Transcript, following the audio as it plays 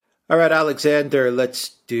All right, Alexander,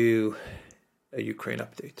 let's do a Ukraine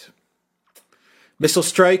update. Missile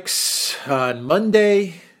strikes on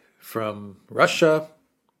Monday from Russia.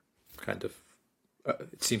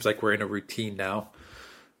 It seems like we're in a routine now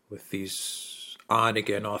with these on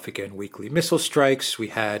again, off again weekly missile strikes. We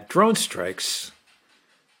had drone strikes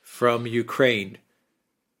from Ukraine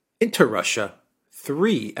into Russia,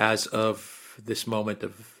 3 as of this moment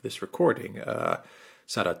of this recording.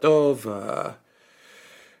 Saratov,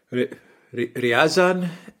 Ryazan,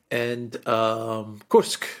 and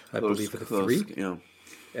Kursk, I believe, are the 3. Yeah.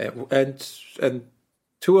 And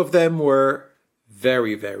 2 of them were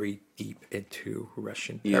very, very deep into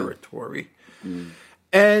Russian territory.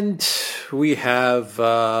 And we have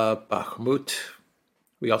Bakhmut.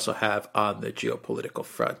 We also have on the geopolitical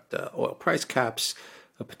front oil price caps,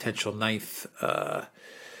 a potential 9th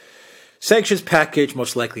sanctions package,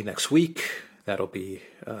 most likely next week. That'll be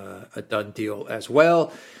a done deal as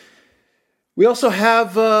well. We also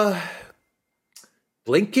have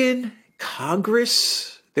Blinken,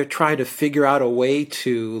 Congress. They're trying to figure out a way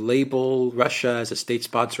to label Russia as a state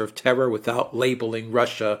sponsor of terror without labeling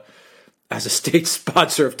Russia as a state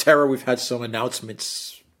sponsor of terror. We've had some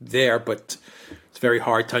announcements there, but it's very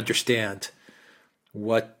hard to understand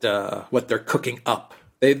what they're cooking up.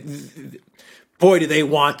 Boy, do they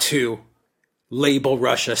want to label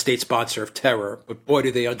Russia a state sponsor of terror, but boy,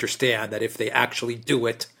 do they understand that if they actually do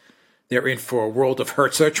it, they're in for a world of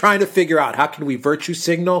hurt. So they're trying to figure out, how can we virtue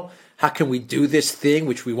signal? How can we do this thing,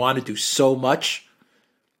 which we want to do so much,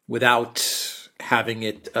 without having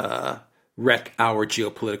it wreck our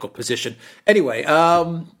geopolitical position? Anyway,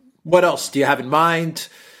 what else do you have in mind?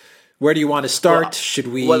 Where do you want to start? Well, should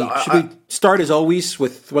we start, as always,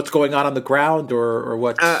 with what's going on the ground, or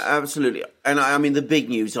what? Absolutely. And I mean, the big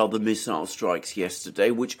news are the missile strikes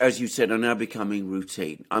yesterday, which, as you said, are now becoming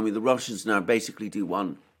routine. I mean, the Russians now basically do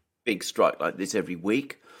one big strike like this every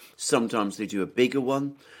week. Sometimes they do a bigger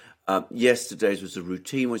one. Yesterday's was a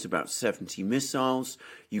routine, was about 70 missiles.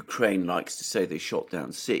 Ukraine likes to say they shot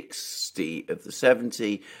down 60 of the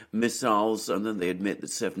 70 missiles, and then they admit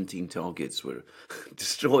that 17 targets were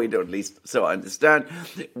destroyed, or at least so I understand,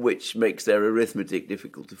 which makes their arithmetic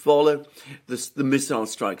difficult to follow. The missile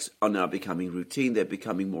strikes are now becoming routine. They're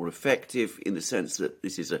becoming more effective in the sense that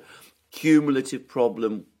this is a cumulative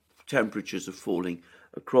problem. Temperatures are falling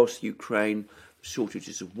across Ukraine,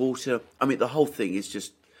 shortages of water. I mean, the whole thing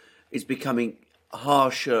is becoming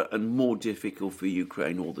harsher and more difficult for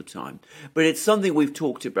Ukraine all the time. But it's something we've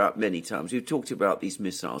talked about many times. We've talked about these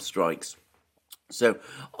missile strikes. So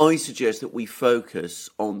I suggest that we focus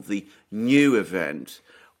on the new event,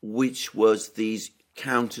 which was these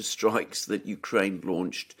counter strikes that Ukraine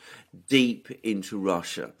launched deep into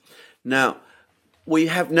Russia. Now, we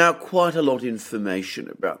have now quite a lot of information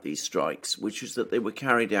about these strikes, which is that they were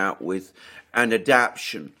carried out with an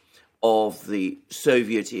adaptation of the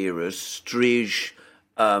Soviet-era Strij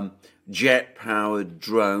jet-powered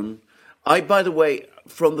drone. By the way,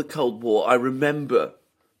 from the Cold War, I remember,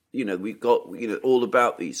 we've got, all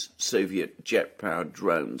about these Soviet jet-powered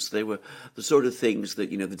drones. They were the sort of things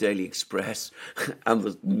that, the Daily Express and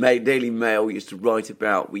the Daily Mail used to write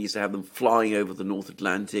about. We used to have them flying over the North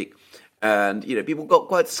Atlantic, and, people got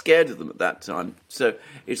quite scared of them at that time. So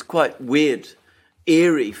it's quite weird,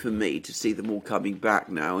 eerie for me to see them all coming back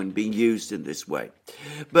now and being used in this way.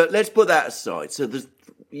 But let's put that aside. So the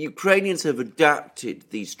Ukrainians have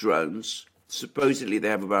adapted these drones. Supposedly they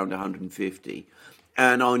have around 150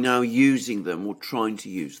 and are now using them, or trying to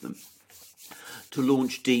use them, to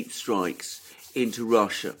launch deep strikes into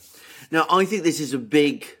Russia. Now, I think this is a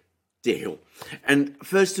big deal. And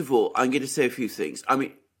first of all, I'm going to say a few things. I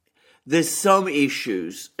mean, there's some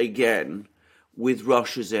issues, again, with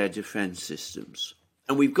Russia's air defense systems.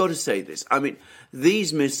 And we've got to say this. I mean,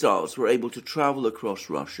 these missiles were able to travel across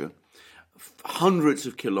Russia hundreds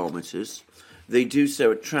of kilometers. They do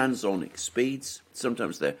so at transonic speeds.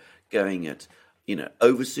 Sometimes they're going at,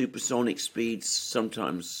 over supersonic speeds,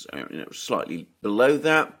 sometimes, slightly below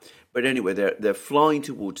that. But anyway, they're flying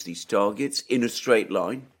towards these targets in a straight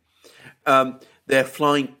line. They're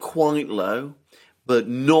flying quite low, but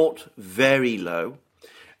not very low.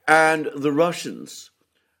 And the Russians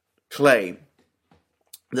claim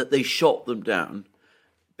that they shot them down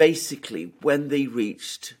basically when they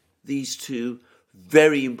reached these 2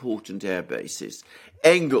 very important air bases.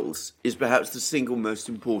 Engels is perhaps the single most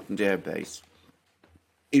important air base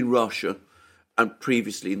in Russia and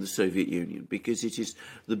previously in the Soviet Union, because it is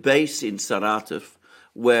the base in Saratov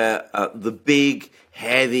where the big,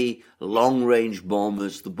 heavy, long-range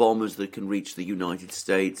bombers, the bombers that can reach the United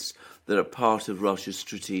States, that are part of Russia's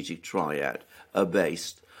strategic triad, are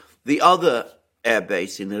based. The other air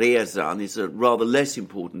base in Ryazan is a rather less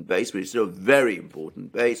important base, but it's still a very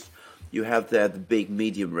important base. You have there the big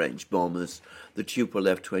medium-range bombers, the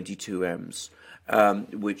Tupolev 22Ms,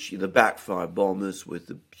 which the backfire bombers with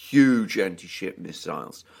the huge anti-ship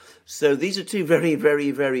missiles. So these are two very,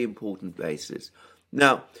 very, very important bases.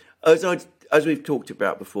 Now, as we've talked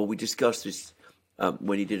about before, we discussed this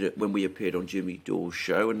when we appeared on Jimmy Dore's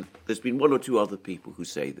show, and there's been one or two other people who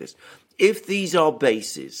say this. If these are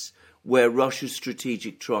bases where Russia's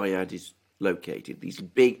strategic triad is located, these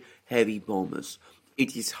big, heavy bombers,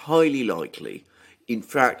 it is highly likely, in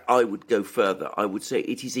fact, I would go further, I would say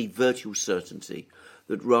it is a virtual certainty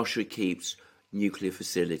that Russia keeps nuclear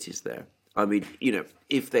facilities there. I mean,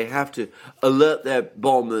 if they have to alert their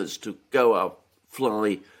bombers to go up,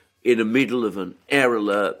 fly in the middle of an air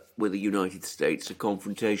alert with the United States, a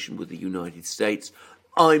confrontation with the United States,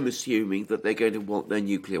 I'm assuming that they're going to want their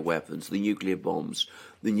nuclear weapons, the nuclear bombs,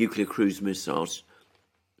 the nuclear cruise missiles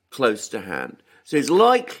close to hand. So it's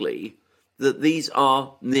likely that these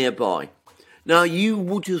are nearby. Now, you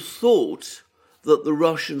would have thought that the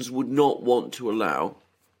Russians would not want to allow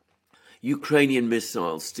Ukrainian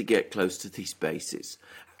missiles to get close to these bases.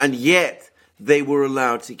 And yet they were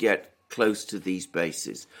allowed to get close to these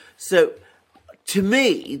bases. So, to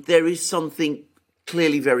me, there is something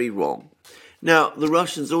clearly very wrong. Now, the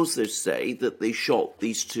Russians also say that they shot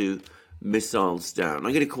these two missiles down.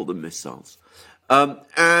 I'm going to call them missiles.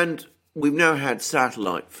 And we've now had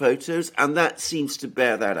satellite photos, and that seems to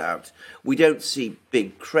bear that out. We don't see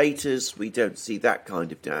big craters. We don't see that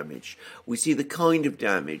kind of damage. We see the kind of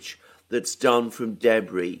damage that's done from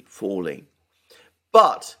debris falling.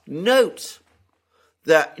 But note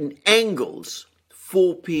that in Engels,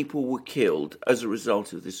 4 people were killed as a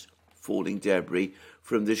result of this falling debris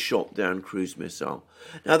from this shot-down cruise missile.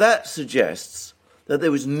 Now that suggests that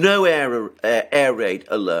there was no air raid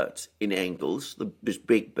alert in Engels, this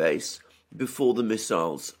big base, before the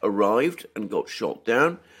missiles arrived and got shot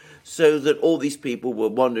down, so that all these people were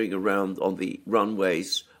wandering around on the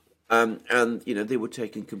runways and they were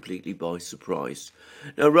taken completely by surprise.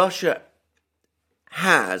 Now, Russia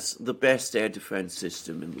has the best air defense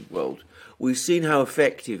system in the world. We've seen how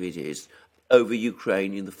effective it is over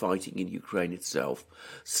Ukraine in the fighting in Ukraine itself.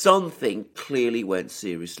 Something clearly went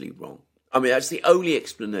seriously wrong. I mean, that's the only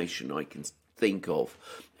explanation I can think of.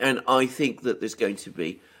 And I think that there's going to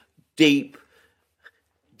be deep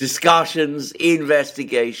discussions,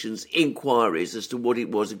 investigations, inquiries as to what it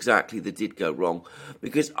was exactly that did go wrong.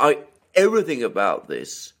 Because everything about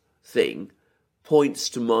this thing points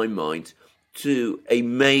to my mind to a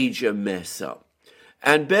major mess up.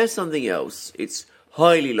 And bear something else, it's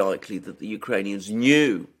highly likely that the Ukrainians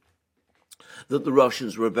knew that the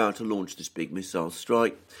Russians were about to launch this big missile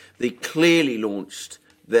strike. They clearly launched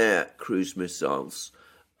their cruise missiles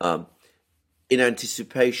in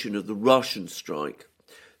anticipation of the Russian strike.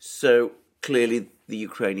 So clearly the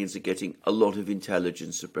Ukrainians are getting a lot of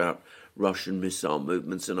intelligence about Russian missile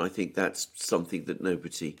movements, and I think that's something that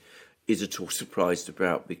nobody is at all surprised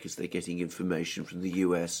about, because they're getting information from the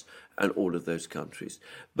US and all of those countries.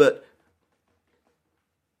 But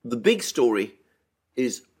the big story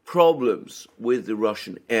is problems with the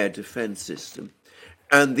Russian air defense system.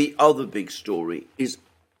 And the other big story is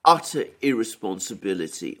utter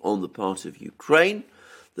irresponsibility on the part of Ukraine,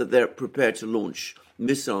 that they're prepared to launch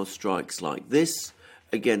missile strikes like this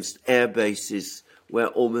against air bases where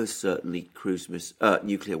almost certainly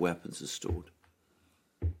nuclear weapons are stored.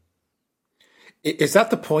 Is that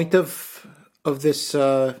the point of this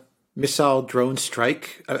missile drone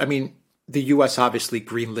strike? I mean, the U.S. obviously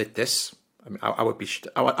greenlit this. I mean, I would be.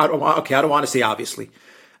 I don't want to say obviously.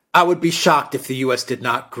 I would be shocked if the U.S. did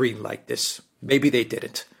not greenlight this. Maybe they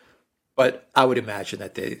didn't, but I would imagine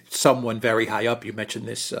that someone very high up. You mentioned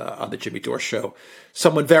this on the Jimmy Dore show.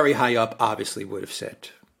 Someone very high up obviously would have said,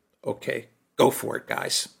 "Okay, go for it,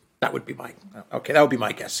 guys." That would be my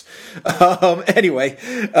guess. Anyway.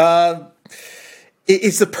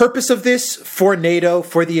 Is the purpose of this for NATO,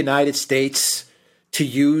 for the United States, to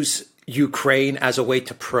use Ukraine as a way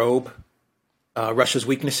to probe Russia's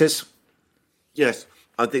weaknesses? Yes,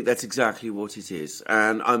 I think that's exactly what it is.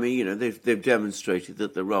 And I mean, they've demonstrated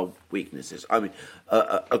that there are weaknesses. I mean,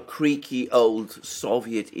 a creaky old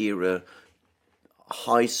Soviet-era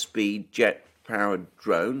high-speed jet-powered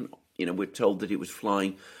drone, we're told that it was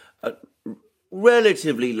flying at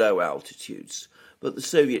relatively low altitudes. But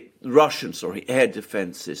the Russian air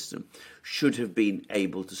defense system should have been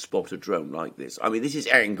able to spot a drone like this. I mean, this is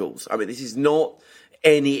Engels. I mean, this is not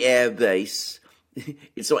any air base.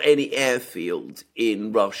 It's not any airfield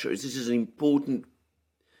in Russia. This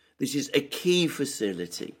is a key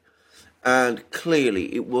facility. And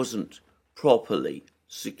clearly it wasn't properly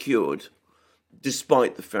secured,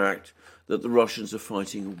 despite the fact that the Russians are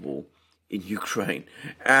fighting a war in Ukraine.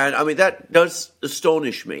 And I mean, that does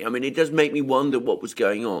astonish me. I mean, it does make me wonder what was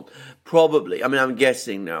going on. Probably, I mean, I'm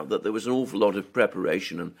guessing now that there was an awful lot of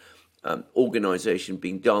preparation and organisation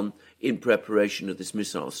being done in preparation of this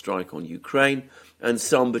missile strike on Ukraine, and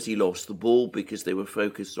somebody lost the ball because they were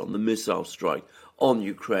focused on the missile strike on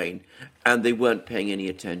Ukraine, and they weren't paying any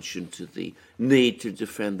attention to the need to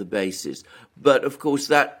defend the bases. But, of course,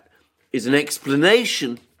 that is an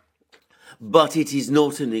explanation, but it is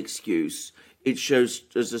not an excuse. It shows,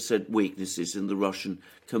 as I said, weaknesses in the Russian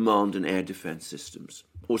command and air defense systems,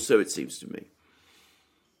 or so it seems to me.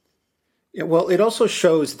 Yeah, well, it also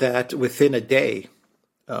shows that within a day,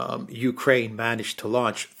 Ukraine managed to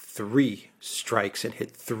launch 3 strikes and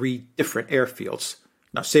hit 3 different airfields.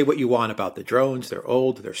 Now, say what you want about the drones. They're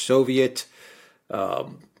old, they're Soviet.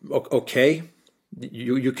 Okay,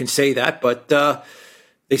 you can say that, but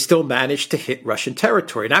they still managed to hit Russian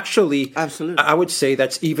territory. And actually, absolutely, I would say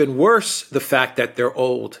that's even worse, the fact that they're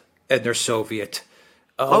old and they're Soviet.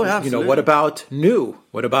 Absolutely. What about new?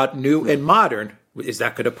 What about new and modern? Is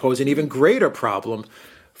that going to pose an even greater problem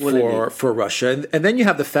for Russia? And then you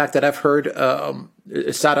have the fact that I've heard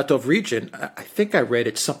Saratov region, I think I read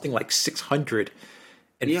it's something like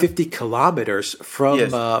 650 kilometers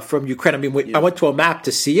from Ukraine. I mean, I went to a map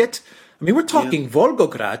to see it. I mean, we're talking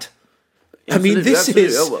Volgograd. I mean, this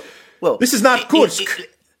is not Kursk.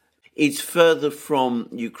 It's further from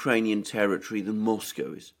Ukrainian territory than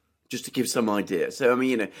Moscow is, just to give some idea. So, I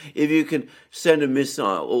mean, if you can send a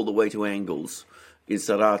missile all the way to Engels in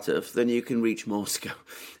Saratov, then you can reach Moscow.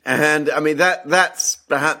 And, I mean, that's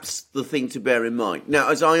perhaps the thing to bear in mind. Now,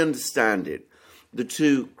 as I understand it, the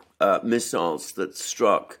 2 missiles that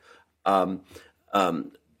struck Ryazan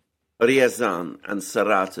and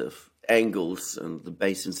Saratov, Engels and the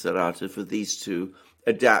base in Saratov, are these 2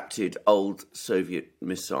 adapted old Soviet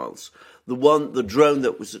missiles. The drone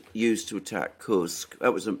that was used to attack Kursk,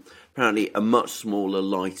 that was apparently a much smaller,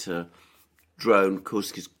 lighter drone.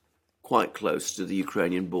 Kursk is quite close to the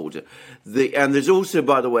Ukrainian border. And there's also,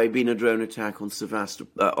 by the way, been a drone attack on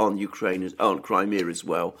on Ukraine, on Crimea as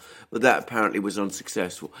well, but that apparently was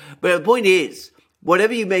unsuccessful. But the point is,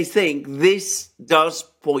 whatever you may think, this does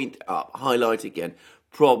highlight again,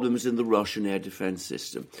 problems in the Russian air defense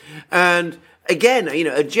system. And again,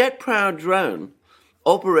 a jet-powered drone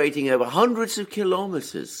operating over hundreds of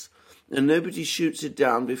kilometers, and nobody shoots it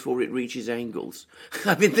down before it reaches Engels.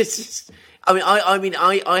 I mean,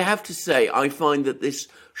 I have to say, I find that this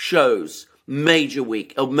shows major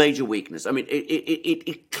weakness. I mean,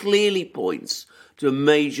 it clearly points to a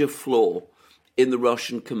major flaw in the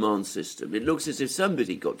Russian command system. It looks as if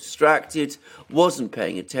somebody got distracted, wasn't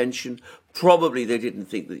paying attention. Probably they didn't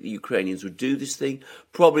think that the Ukrainians would do this thing.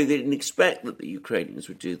 Probably they didn't expect that the Ukrainians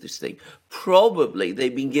would do this thing. Probably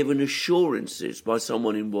they've been given assurances by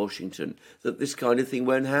someone in Washington that this kind of thing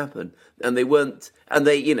won't happen. And they weren't, and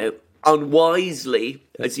they, unwisely,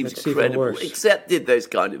 it seems incredible, accepted those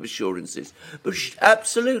kind of assurances. But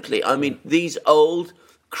absolutely, I mean, these old,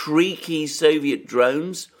 creaky Soviet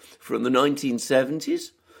drones from the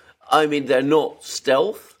 1970s, I mean, they're not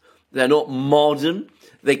stealth, they're not modern,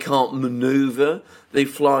 they can't maneuver, they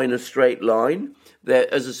fly in a straight line,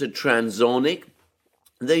 they're, as I said, transonic.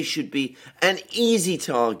 They should be an easy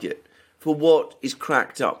target for what is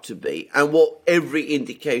cracked up to be, and what every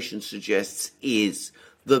indication suggests is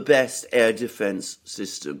the best air defense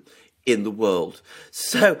system in the world.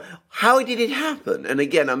 So how did it happen? And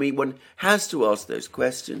again, I mean, one has to ask those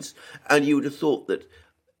questions, and you would have thought that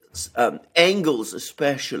Engels,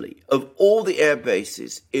 especially, of all the air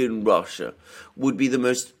bases in Russia, would be the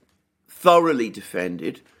most thoroughly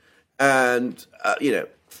defended, and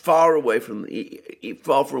far away from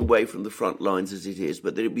the front lines as it is,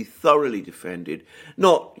 but that it'd be thoroughly defended,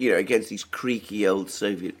 not against these creaky old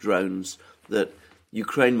Soviet drones that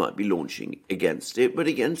Ukraine might be launching against it, but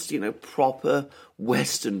against proper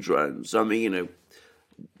Western drones. I mean,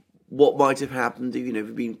 what might have happened if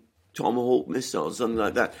it'd been Tomahawk missiles, something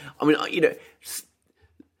like that. I mean,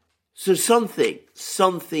 so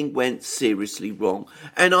something went seriously wrong.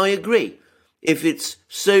 And I agree. If it's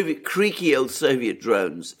creaky old Soviet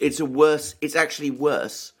drones, it's actually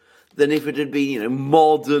worse than if it had been,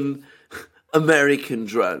 modern American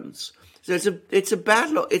drones. So it's a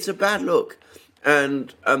bad look. It's a bad look.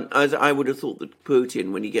 And as I would have thought that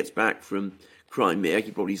Putin, when he gets back from Crimea,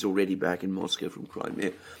 he's already back in Moscow from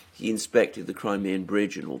Crimea. He inspected the Crimean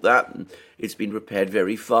bridge and all that, and it's been repaired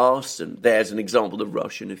very fast. And there's an example of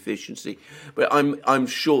Russian efficiency. But I'm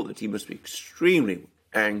sure that he must be extremely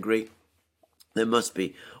angry. There must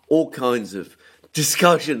be all kinds of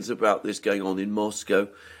discussions about this going on in Moscow,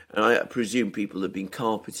 and I presume people have been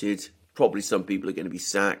carpeted. Probably some people are going to be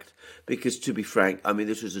sacked because, to be frank, I mean,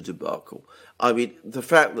 this was a debacle. I mean, the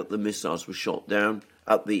fact that the missiles were shot down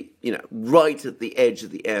at right at the edge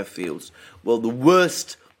of the airfields, well, the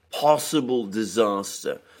worst possible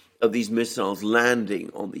disaster of these missiles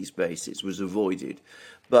landing on these bases was avoided.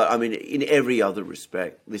 But, I mean, in every other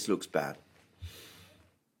respect, this looks bad.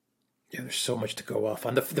 Yeah, there's so much to go off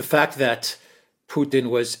on. The fact that Putin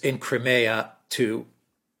was in Crimea to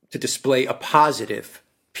display a positive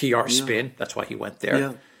PR spin, that's why he went there.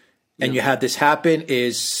 Yeah. And you had this happen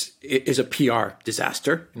is a PR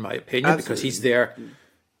disaster, in my opinion, Absolutely. Because he's there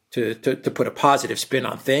to put a positive spin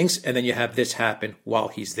on things. And then you have this happen while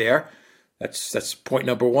he's there. That's point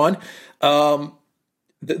number one.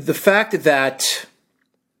 The fact that,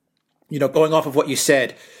 going off of what you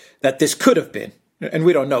said, that this could have been, and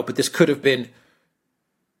we don't know, but this could have been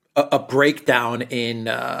a breakdown in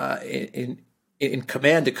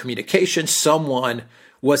command and communication. Someone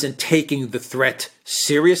wasn't taking the threat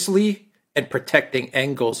seriously and protecting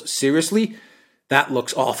Engels seriously. That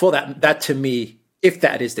looks awful. That to me, if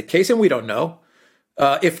that is the case, and we don't know,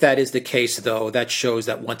 if that is the case, though, that shows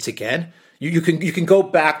that once again, you can go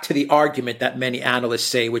back to the argument that many analysts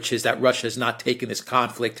say, which is that Russia is not taking this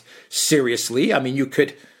conflict seriously. I mean, you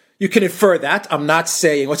can infer that. I'm not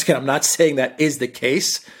saying that is the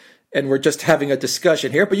case, and we're just having a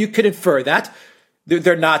discussion here, but you could infer that.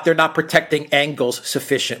 They're not protecting Engels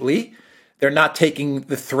sufficiently. They're not taking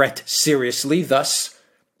the threat seriously. Thus,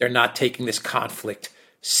 they're not taking this conflict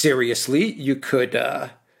seriously. You could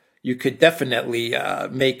definitely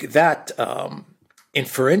make that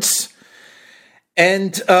inference.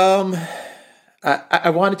 And I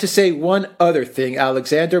wanted to say one other thing,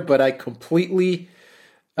 Alexander, but it completely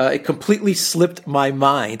slipped my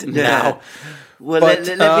mind now. Well, but,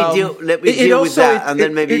 let me deal with that, and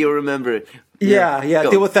then maybe you'll remember it. Yeah,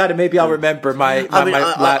 deal with that, and maybe I'll remember my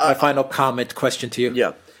final comment question to you.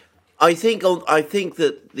 Yeah, I think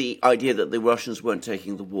that the idea that the Russians weren't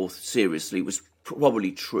taking the war seriously was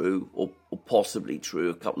probably true, or possibly true,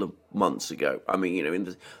 a couple of months ago. I mean,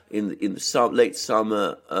 in the late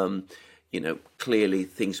summer, clearly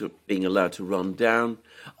things were being allowed to run down.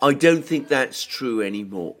 I don't think that's true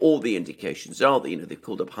anymore. All the indications are that, they've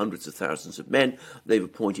called up hundreds of thousands of men. They've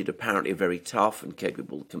appointed apparently a very tough and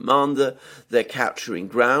capable commander. They're capturing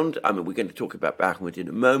ground. I mean, we're going to talk about Bakhmut in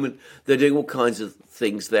a moment. They're doing all kinds of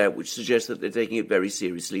things there, which suggests that they're taking it very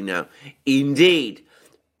seriously now. Indeed.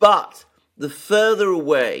 But the further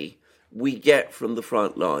away we get from the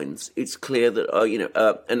front lines, it's clear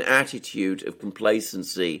that, an attitude of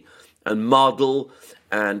complacency and muddle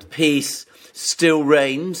and peace still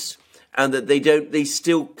reigns, and that they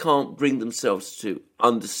still can't bring themselves to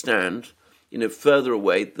understand, further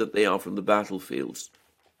away that they are from the battlefields,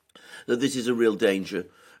 that this is a real danger,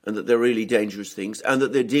 and that they're really dangerous things, and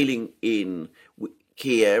that they're dealing in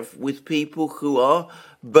Kiev with people who are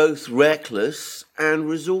both reckless and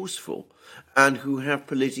resourceful, and who have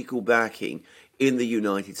political backing in the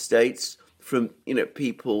United States from,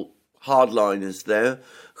 people, hardliners there,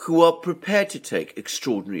 who are prepared to take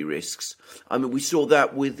extraordinary risks. I mean, we saw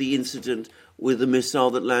that with the incident with the missile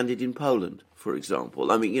that landed in Poland, for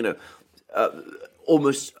example. I mean,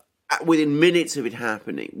 almost within minutes of it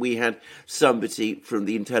happening, we had somebody from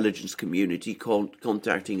the intelligence community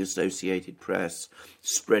contacting Associated Press,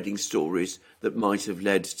 spreading stories that might have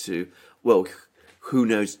led to, well, who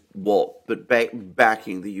knows what, but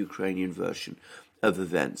backing the Ukrainian version of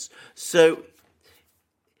events. So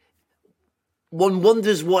one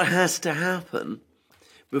wonders what has to happen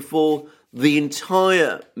before the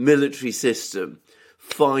entire military system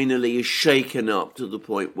finally is shaken up to the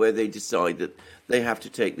point where they decide that they have to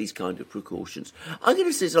take these kind of precautions. I'm going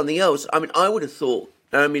to say something else. I mean, I would have thought,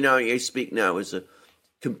 I speak now as a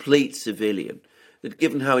complete civilian, that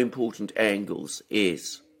given how important Engels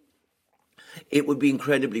is, it would be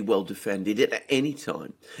incredibly well defended at any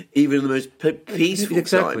time, even in the most peaceful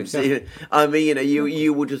times. Yeah. I mean,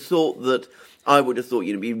 you would have thought that. I would have thought,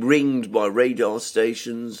 be ringed by radar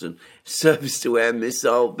stations and surface-to-air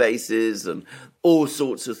missile bases and all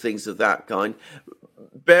sorts of things of that kind.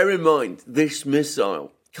 Bear in mind, this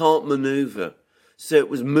missile can't maneuver, so it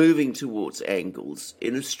was moving towards Engels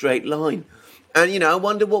in a straight line. And, I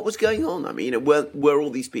wonder what was going on. I mean, were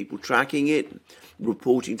all these people tracking it,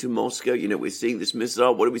 reporting to Moscow? We're seeing this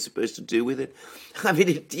missile. What are we supposed to do with it? I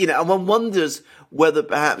mean, one wonders whether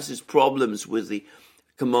perhaps there's problems with the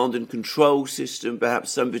command and control system.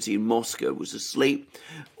 Perhaps somebody in Moscow was asleep.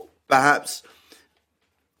 Perhaps,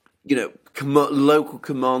 local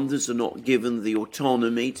commanders are not given the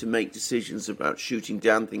autonomy to make decisions about shooting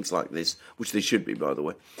down things like this, which they should be, by the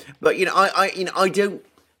way. But I don't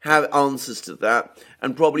have answers to that,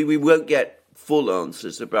 and probably we won't get full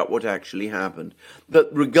answers about what actually happened. But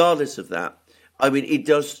regardless of that, I mean, it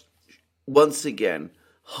does once again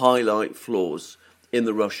highlight flaws in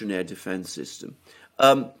the Russian air defense system.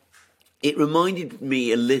 It reminded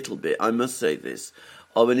me a little bit, I must say this,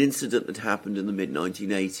 of an incident that happened in the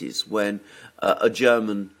mid-1980s when a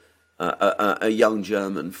young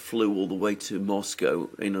German flew all the way to Moscow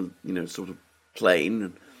in a sort of plane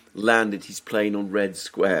and landed his plane on Red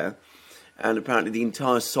Square. And apparently the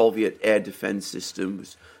entire Soviet air defense system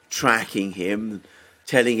was tracking him,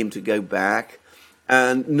 telling him to go back.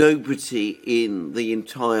 And nobody in the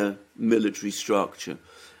entire military structure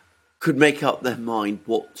could make up their mind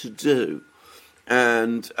what to do.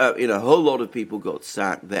 And, a whole lot of people got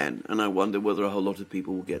sacked then. And I wonder whether a whole lot of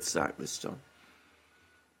people will get sacked this time.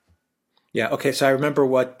 Yeah, okay, so I remember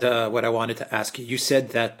what I wanted to ask you. You said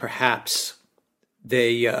that perhaps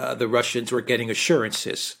the Russians were getting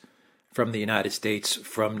assurances from the United States,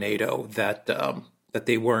 from NATO, that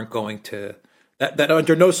they weren't going to, that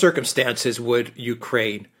under no circumstances would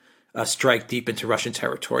Ukraine strike deep into Russian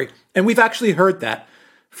territory. And we've actually heard that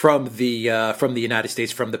from the United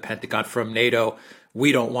States, from the Pentagon, from NATO.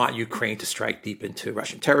 We don't want Ukraine to strike deep into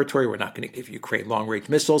Russian territory. We're not going to give Ukraine long-range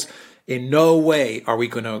missiles. In no way are we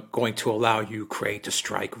going to allow Ukraine to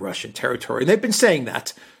strike Russian territory. And they've been saying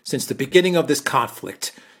that since the beginning of this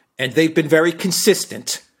conflict. And they've been very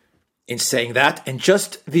consistent in saying that. And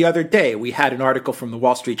just the other day, we had an article from the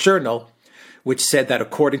Wall Street Journal which said that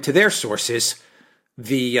according to their sources,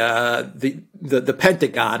 the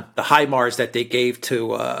Pentagon, the HIMARS that they gave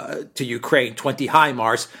to Ukraine, 20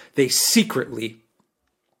 HIMARS, they secretly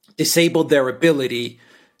disabled their ability,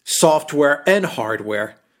 software and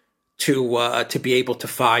hardware, to be able to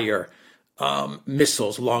fire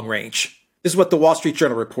missiles long range. This is what the Wall Street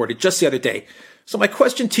Journal reported just the other day. So my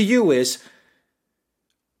question to you is,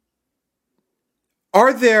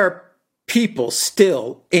 are there people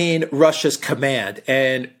still in Russia's command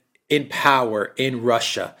and in power in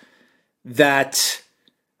Russia that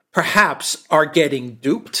perhaps are getting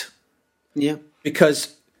duped? Yeah.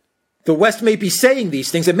 Because the West may be saying these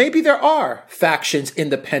things, and maybe there are factions in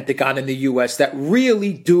the Pentagon and the U.S. that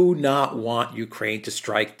really do not want Ukraine to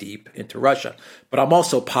strike deep into Russia. But I'm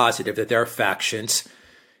also positive that there are factions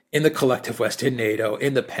in the collective West, in NATO,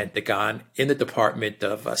 in the Pentagon, in the Department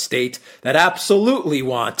of State that absolutely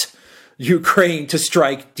want Ukraine to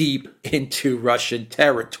strike deep into Russian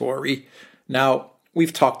territory. Now,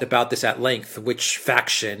 we've talked about this at length, which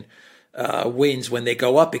faction wins when they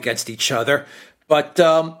go up against each other. But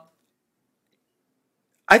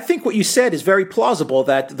I think what you said is very plausible,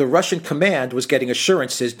 that the Russian command was getting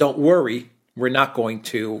assurances, don't worry, we're not going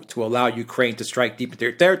to allow Ukraine to strike deep into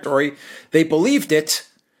their territory. They believed it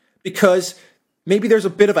because maybe there's a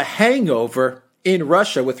bit of a hangover in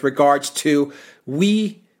Russia with regards to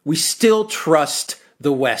we still trust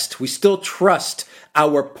the West. We still trust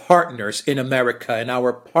our partners in America and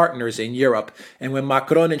our partners in Europe. And when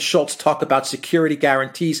Macron and Scholz talk about security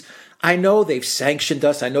guarantees, I know they've sanctioned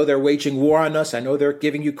us. I know they're waging war on us. I know they're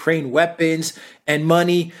giving Ukraine weapons and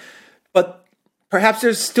money. But perhaps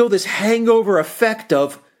there's still this hangover effect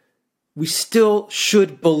of we still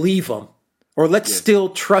should believe them, or let's still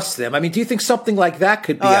trust them. I mean, do you think something like that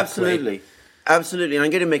could be absolutely. Play? Absolutely. And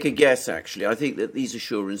I'm going to make a guess, actually. I think that these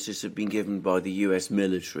assurances have been given by the US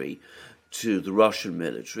military to the Russian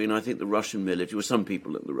military. And I think the Russian military, or some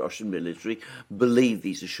people in the Russian military, believe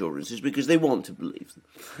these assurances because they want to believe them.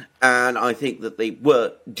 And I think that they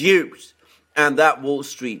were duped. And that Wall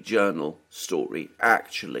Street Journal story,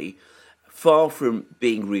 actually, far from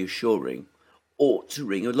being reassuring, ought to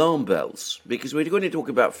ring alarm bells. Because we're going to talk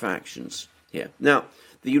about factions here. Now,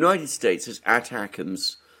 the United States has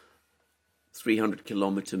ATACMS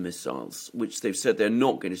 300-kilometer missiles, which they've said they're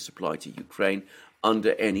not going to supply to Ukraine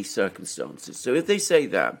under any circumstances. So if they say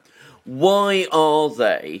that, why are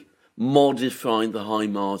they modifying the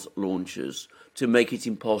HIMARS launchers to make it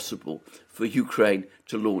impossible for Ukraine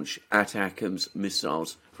to launch ATACMS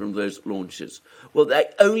missiles from those launchers? Well,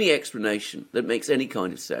 the only explanation that makes any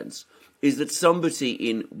kind of sense is that somebody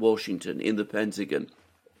in Washington, in the Pentagon,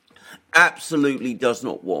 absolutely does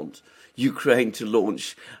not want Ukraine to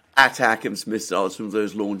launch ATACMS missiles from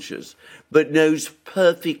those launchers, but knows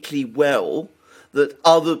perfectly well that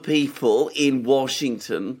other people in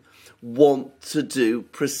Washington want to do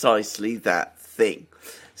precisely that thing.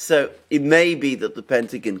 So it may be that the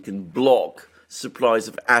Pentagon can block supplies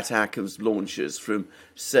of ATACMS launchers from,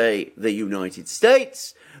 say, the United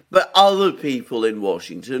States, but other people in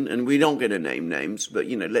Washington, and we're not going to name names, but,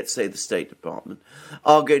 let's say the State Department,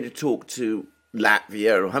 are going to talk to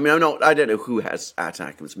Latvia, I don't know who has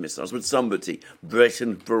ATACMS missiles, but somebody,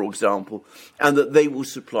 Britain, for example, and that they will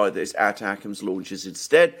supply those ATACMS launchers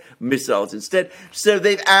missiles instead. So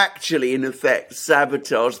they've actually, in effect,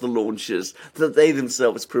 sabotaged the launchers that they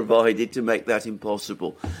themselves provided to make that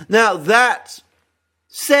impossible. Now, that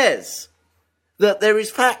says that there is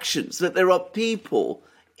factions, that there are people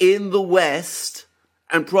in the West,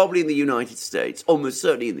 and probably in the United States, almost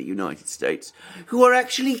certainly in the United States, who are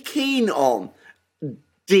actually keen on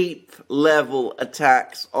deep-level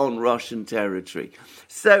attacks on Russian territory.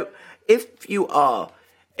 So if you are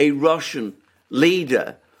a Russian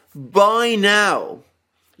leader, by now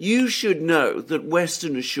you should know that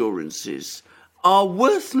Western assurances are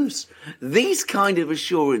worthless. These kind of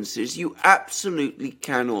assurances you absolutely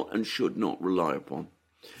cannot and should not rely upon.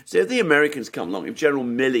 So if the Americans come along, if General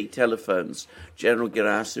Milley telephones General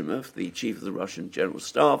Gerasimov, the chief of the Russian General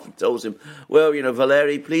Staff, and tells him, well,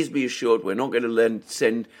 Valery, please be assured we're not going to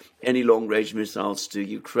send any long-range missiles to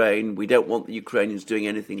Ukraine. We don't want the Ukrainians doing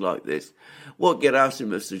anything like this. What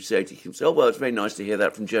Gerasimov should say to himself, well, it's very nice to hear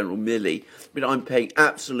that from General Milley, but I'm paying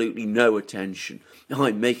absolutely no attention.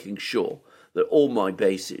 I'm making sure that all my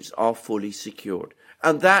bases are fully secured.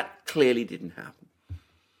 And that clearly didn't happen.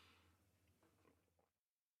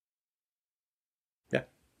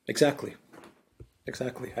 Exactly.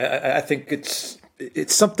 I think it's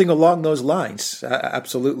something along those lines.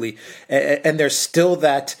 Absolutely. And there's still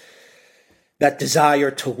that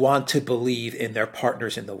desire to want to believe in their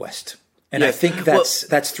partners in the West. And I think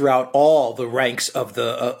that's throughout all the ranks of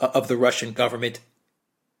the Russian government,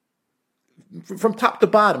 from top to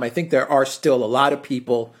bottom. I think there are still a lot of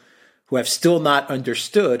people who have still not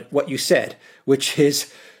understood what you said, which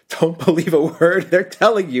is, don't believe a word they're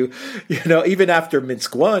telling you. Even after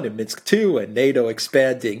Minsk I and Minsk II and NATO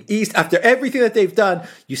expanding east, after everything that they've done,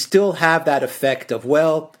 you still have that effect of,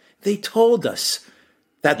 well, they told us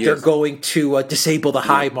that they're going to disable the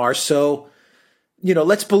HIMARS, so,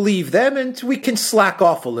 let's believe them and we can slack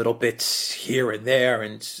off a little bit here and there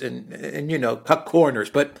and cut corners.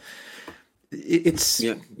 But it's,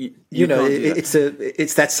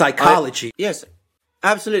 it's that psychology. Yes,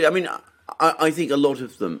 absolutely. I think a lot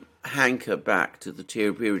of them hanker back to the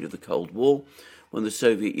period of the Cold War, when the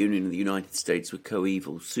Soviet Union and the United States were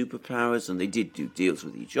co-equal superpowers, and they did do deals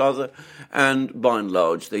with each other, and by and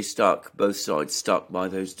large, both sides stuck by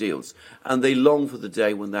those deals. And they long for the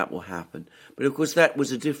day when that will happen. But of course, that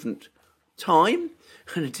was a different time,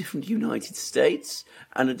 and a different United States,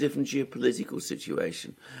 and a different geopolitical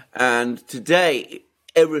situation. And today,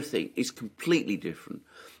 everything is completely different.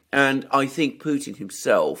 And I think Putin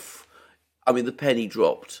himself, the penny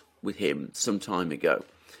dropped with him some time ago.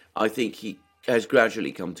 I think he has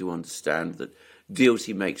gradually come to understand that deals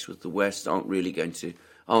he makes with the West aren't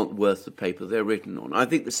worth the paper they're written on. I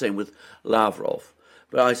think the same with Lavrov.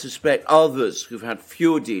 But I suspect others who've had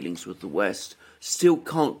fewer dealings with the West still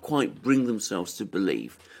can't quite bring themselves to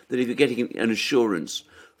believe that if you're getting an assurance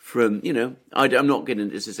from, I'm not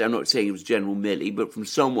saying it was General Milley, but from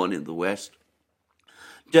someone in the West,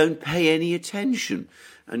 don't pay any attention.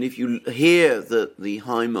 And if you hear that the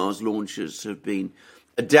HIMARS launchers have been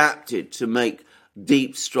adapted to make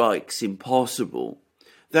deep strikes impossible,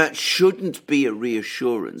 that shouldn't be a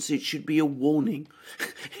reassurance. It should be a warning.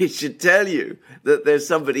 It should tell you that there's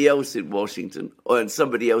somebody else in Washington and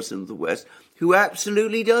somebody else in the West who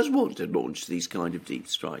absolutely does want to launch these kind of deep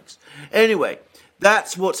strikes. Anyway,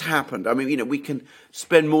 that's what's happened. We can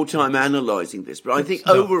spend more time analysing this, but I think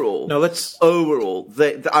overall, I'm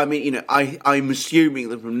assuming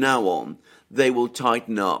that from now on they will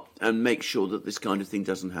tighten up and make sure that this kind of thing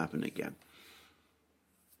doesn't happen again.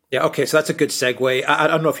 Yeah, okay, so that's a good segue. I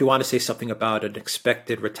don't know if you want to say something about an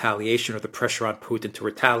expected retaliation or the pressure on Putin to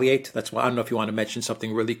retaliate. That's why I don't know if you want to mention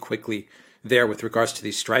something really quickly there with regards to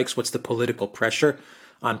these strikes. What's the political pressure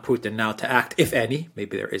on Putin now to act, if any?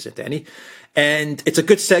 Maybe there isn't any. And it's a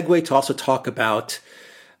good segue to also talk about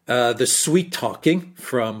the sweet talking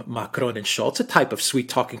from Macron and Scholz, a type of sweet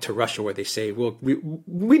talking to Russia where they say, well,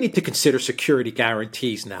 we need to consider security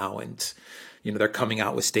guarantees now. And, they're coming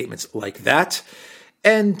out with statements like that.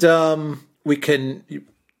 And you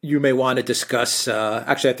may want to discuss,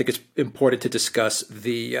 actually, I think it's important to discuss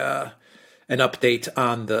an update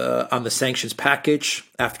on the sanctions package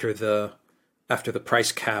after the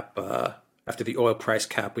price cap, after the oil price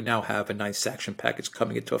cap. We now have a ninth sanction package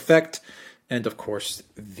coming into effect. And of course,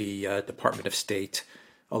 the Department of State,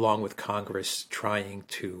 along with Congress, trying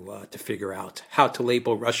to figure out how to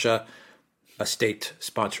label Russia a state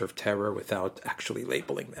sponsor of terror without actually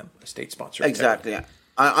labeling them a state sponsor of Exactly. terror.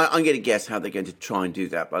 I'm going to guess how they're going to try and do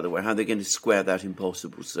that, by the way, how they're going to square that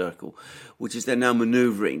impossible circle, which is they're now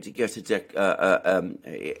manoeuvring to get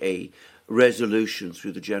a resolution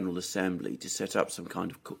through the General Assembly to set up some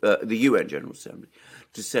kind of, the UN General Assembly,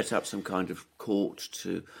 to set up some kind of court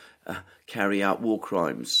to carry out war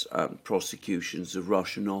crimes prosecutions of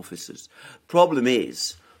Russian officers. Problem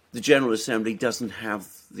is, the General Assembly doesn't have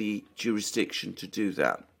the jurisdiction to do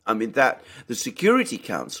that. I mean, that the Security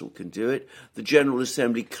Council can do it. The General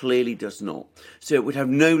Assembly clearly does not. So it would have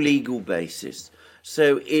no legal basis.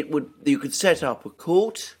 So you could set up a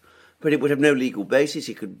court, but it would have no legal basis.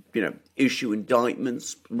 It could, issue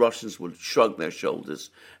indictments. Russians would shrug their shoulders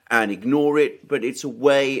and ignore it. But it's a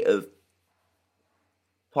way of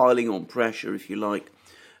piling on pressure, if you like,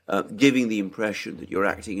 giving the impression that you're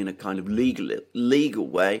acting in a kind of legal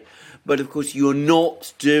way. But of course, you're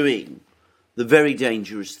not doing the very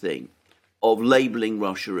dangerous thing of labelling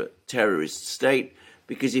Russia a terrorist state,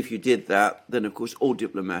 because if you did that, then of course all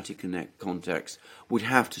diplomatic contacts would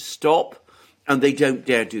have to stop, and they don't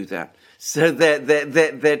dare do that. So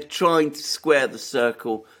they're trying to square the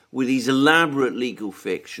circle with these elaborate legal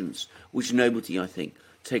fictions, which nobody, I think,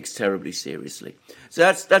 takes terribly seriously. So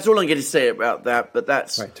that's all I'm going to say about that. But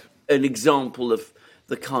that's right. An example of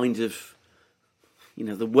the kind of,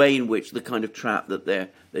 the way in which the kind of trap that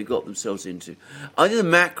they got themselves into. I think the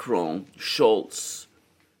Macron-Scholz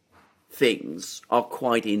things are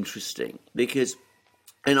quite interesting because,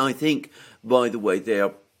 and I think, by the way, they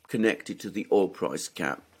are connected to the oil price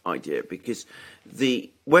cap idea, because the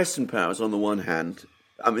Western powers, on the one hand,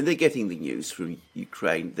 I mean, they're getting the news from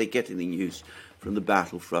Ukraine, they're getting the news from the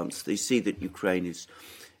battlefronts. They see that Ukraine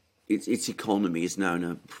its economy is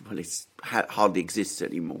now it hardly exists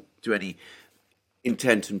anymore to any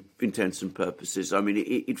intents and purposes. I mean,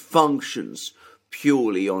 it functions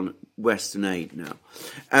purely on Western aid now,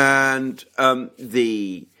 and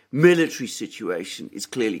the military situation is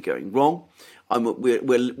clearly going wrong.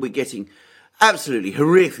 We're getting absolutely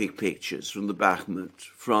horrific pictures from the Bakhmut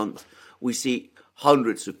front. We see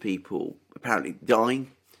hundreds of people apparently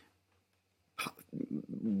dying,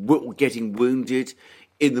 getting wounded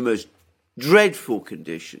in the most dreadful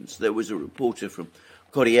conditions. There was a reporter from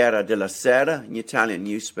Corriere della Sera, an Italian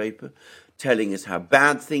newspaper, telling us how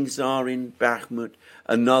bad things are in Bakhmut.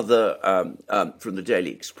 Another from the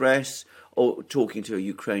Daily Express, or talking to a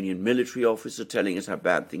Ukrainian military officer, telling us how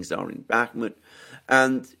bad things are in Bakhmut.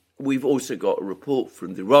 And we've also got a report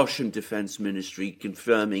from the Russian Defense Ministry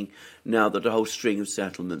confirming now that a whole string of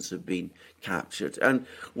settlements have been captured. And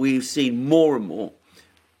we've seen more and more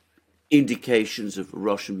indications of a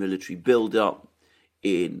Russian military build-up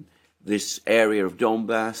in this area of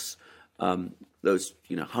Donbass. Those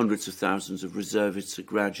hundreds of thousands of reservists are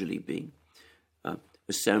gradually being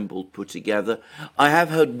assembled, put together. I have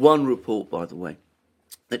heard one report, by the way,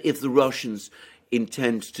 that if the Russians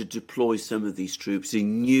intend to deploy some of these troops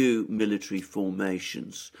in new military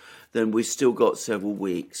formations, then we've still got several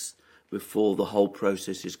weeks before the whole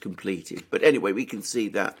process is completed. But anyway, we can see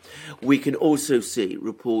that. We can also see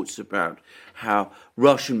reports about how the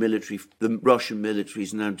Russian military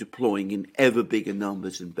is now deploying in ever bigger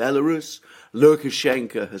numbers in Belarus.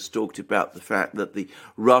 Lukashenko has talked about the fact that the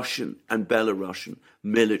Russian and Belarusian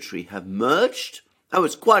military have merged. That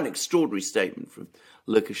was quite an extraordinary statement from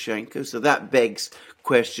Lukashenko. So that begs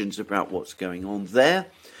questions about what's going on there.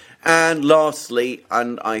 And lastly,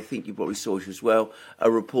 and I think you probably saw it as well,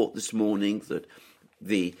 a report this morning that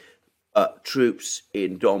the troops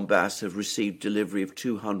in Donbass have received delivery of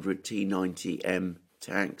 200 T-90M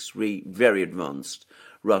tanks, very advanced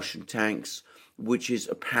Russian tanks, which is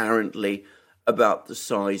apparently about the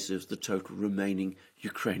size of the total remaining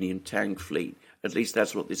Ukrainian tank fleet. At least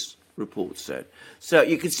that's what this report said. So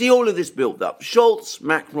you can see all of this build up. Scholz,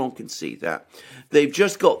 Macron can see that. They've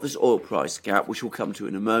just got this oil price cap, which we'll come to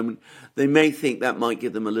in a moment. They may think that might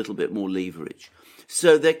give them a little bit more leverage.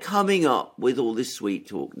 So they're coming up with all this sweet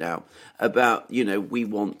talk now about, we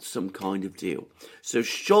want some kind of deal. So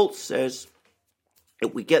Scholz says,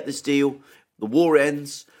 if we get this deal, the war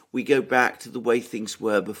ends, we go back to the way things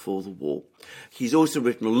were before the war. He's also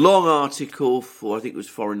written a long article for, I think it was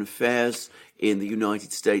Foreign Affairs in the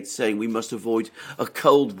United States, saying we must avoid a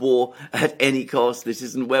Cold War at any cost. This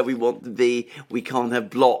isn't where we want to be. We can't have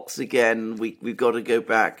blocks again. We've got to go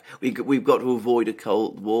back. We've got to avoid a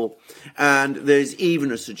Cold War. And there's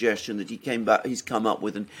even a suggestion that he's come up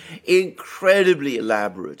with an incredibly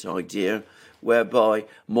elaborate idea whereby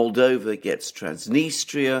Moldova gets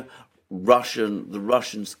Transnistria, the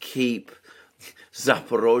Russians keep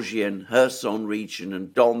Zaporozhye and Kherson region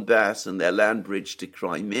and Donbass and their land bridge to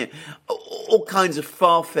Crimea. all kinds of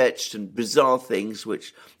far-fetched and bizarre things,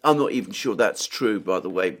 which I'm not even sure that's true, by the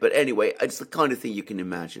way. But anyway, it's the kind of thing you can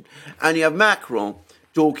imagine. And you have Macron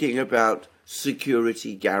talking about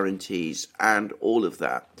security guarantees and all of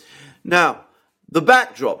that. Now, the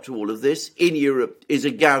backdrop to all of this in Europe is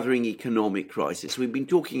a gathering economic crisis. We've been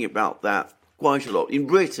talking about that quite a lot. In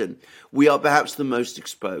Britain, we are perhaps the most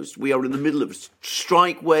exposed. We are in the middle of a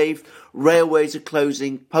strike wave. Railways are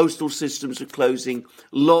closing. Postal systems are closing.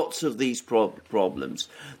 Lots of these problems.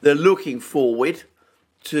 They're looking forward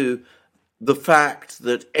to the fact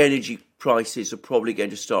that energy prices are probably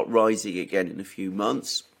going to start rising again in a few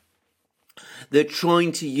months. They're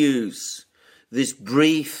trying to use this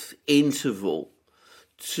brief interval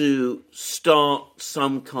to start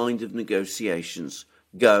some kind of negotiations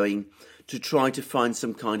going to try to find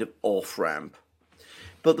some kind of off-ramp.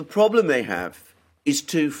 But the problem they have is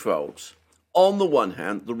twofold. On the one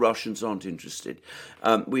hand, the Russians aren't interested.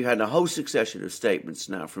 We've had a whole succession of statements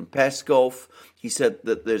now from Peskov. He said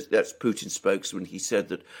that that's Putin's spokesman. He said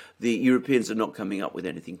that the Europeans are not coming up with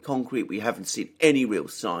anything concrete. We haven't seen any real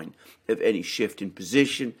sign of any shift in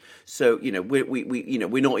position. So,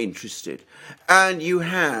 we're not interested. And you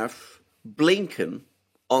have Blinken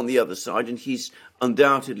on the other side, and he's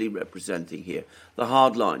undoubtedly representing here the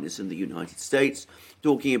hardliners in the United States,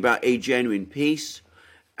 talking about a genuine peace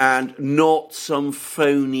and not some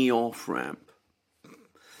phony off-ramp,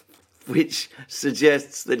 which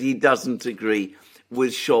suggests that he doesn't agree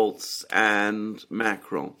with Scholz and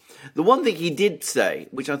Macron. The one thing he did say,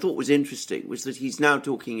 which I thought was interesting, was that he's now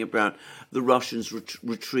talking about the Russians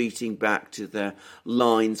retreating back to their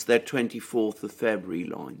lines, their 24th of February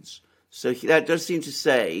lines. So that does seem to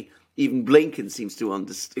say, even Blinken seems to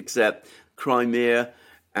accept Crimea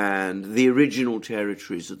and the original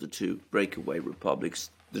territories of the two breakaway republics,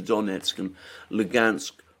 the Donetsk and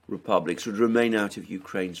Lugansk republics, would remain out of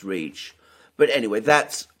Ukraine's reach. But anyway,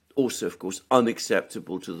 that's also, of course,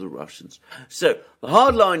 unacceptable to the Russians. So the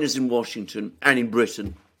hardliners in Washington and in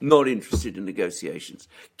Britain, not interested in negotiations.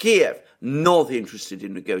 Kiev, not interested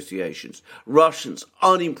in negotiations. Russians,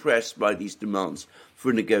 unimpressed by these demands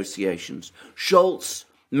for negotiations. Scholz,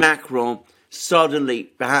 Macron, suddenly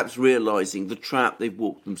perhaps realizing the trap they've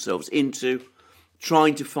walked themselves into,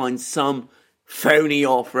 trying to find some phony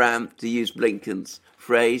off-ramp, to use Blinken's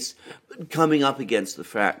phrase, but coming up against the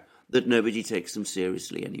fact that nobody takes them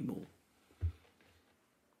seriously anymore.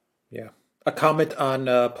 Yeah. A comment on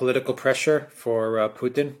political pressure for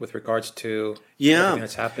Putin with regards to everything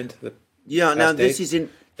that's happened. Now this is in.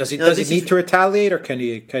 Does he need to retaliate, or can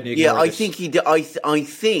he ignore I this? think I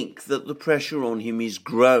think that the pressure on him is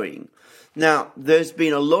growing. Now, there's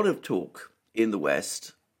been a lot of talk in the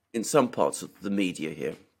West, in some parts of the media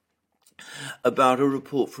here, about a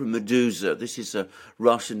report from Medusa. This is a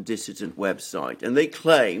Russian dissident website, and they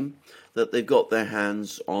claim that they've got their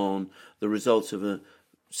hands on the results of a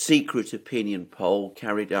secret opinion poll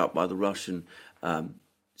carried out by the Russian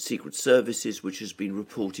secret services, which has been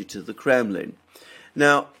reported to the Kremlin.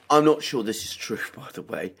 Now, I'm not sure this is true, by the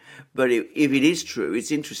way, but if it is true, it's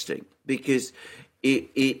interesting because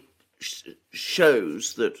it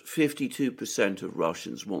shows that 52% of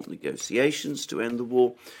Russians want negotiations to end the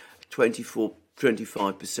war,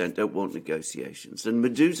 25% don't want negotiations. And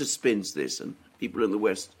Medusa spins this, and people in the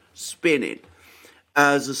West spin it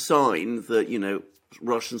as a sign that,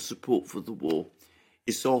 Russian support for the war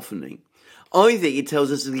is softening. I think it tells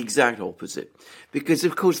us the exact opposite, because,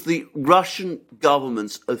 of course, the Russian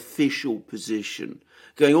government's official position,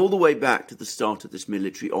 going all the way back to the start of this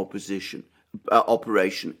military operation,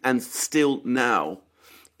 and still now,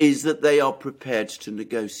 is that they are prepared to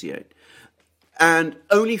negotiate. And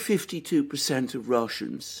only 52% of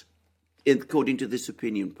Russians, according to this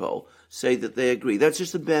opinion poll, say that they agree. That's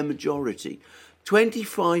just a bare majority.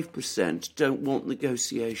 25% don't want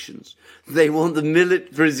negotiations. They want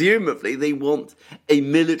presumably they want a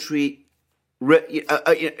military,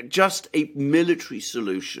 just a military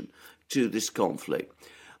solution to this conflict.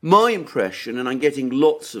 My impression, and I'm getting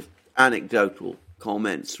lots of anecdotal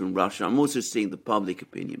comments from Russia, I'm also seeing the public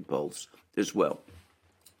opinion polls as well,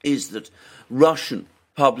 is that Russian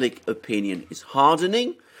public opinion is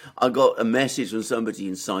hardening. I got a message from somebody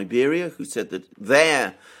in Siberia who said that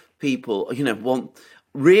their people,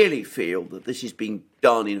 really feel that this is being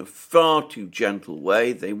done in a far too gentle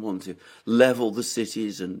way. They want to level the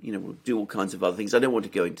cities and, do all kinds of other things. I don't want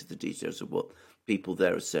to go into the details of what people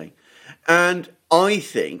there are saying. And I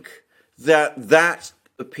think that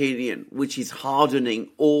opinion, which is hardening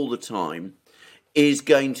all the time, is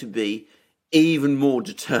going to be even more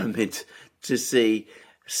determined to see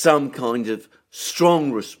some kind of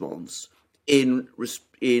strong response in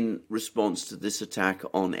response to this attack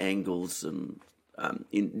on Engels and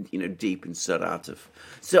deep in Saratov.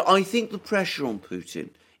 So I think the pressure on Putin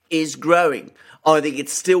is growing. I think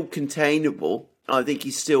it's still containable. I think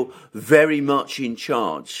he's still very much in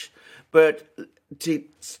charge. But to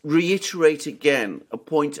reiterate again a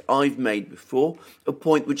point I've made before, a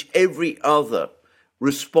point which every other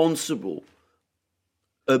responsible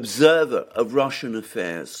observer of Russian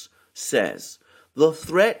affairs says, the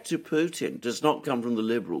threat to Putin does not come from the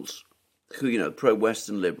liberals, who,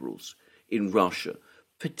 pro-Western liberals in Russia.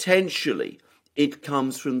 Potentially, it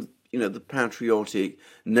comes from, the patriotic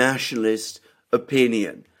nationalist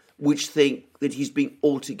opinion, which think that he's been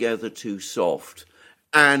altogether too soft.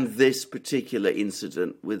 And this particular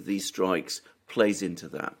incident with these strikes plays into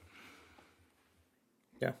that.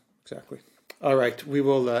 Yeah, exactly. All right, we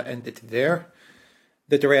will end it there.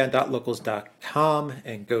 TheDuran.locals.com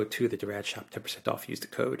and go to the Duran shop, 10% off. Use the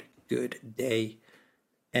code GOODDAY.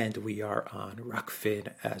 And we are on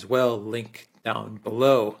Rockfin as well. Link down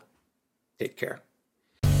below. Take care.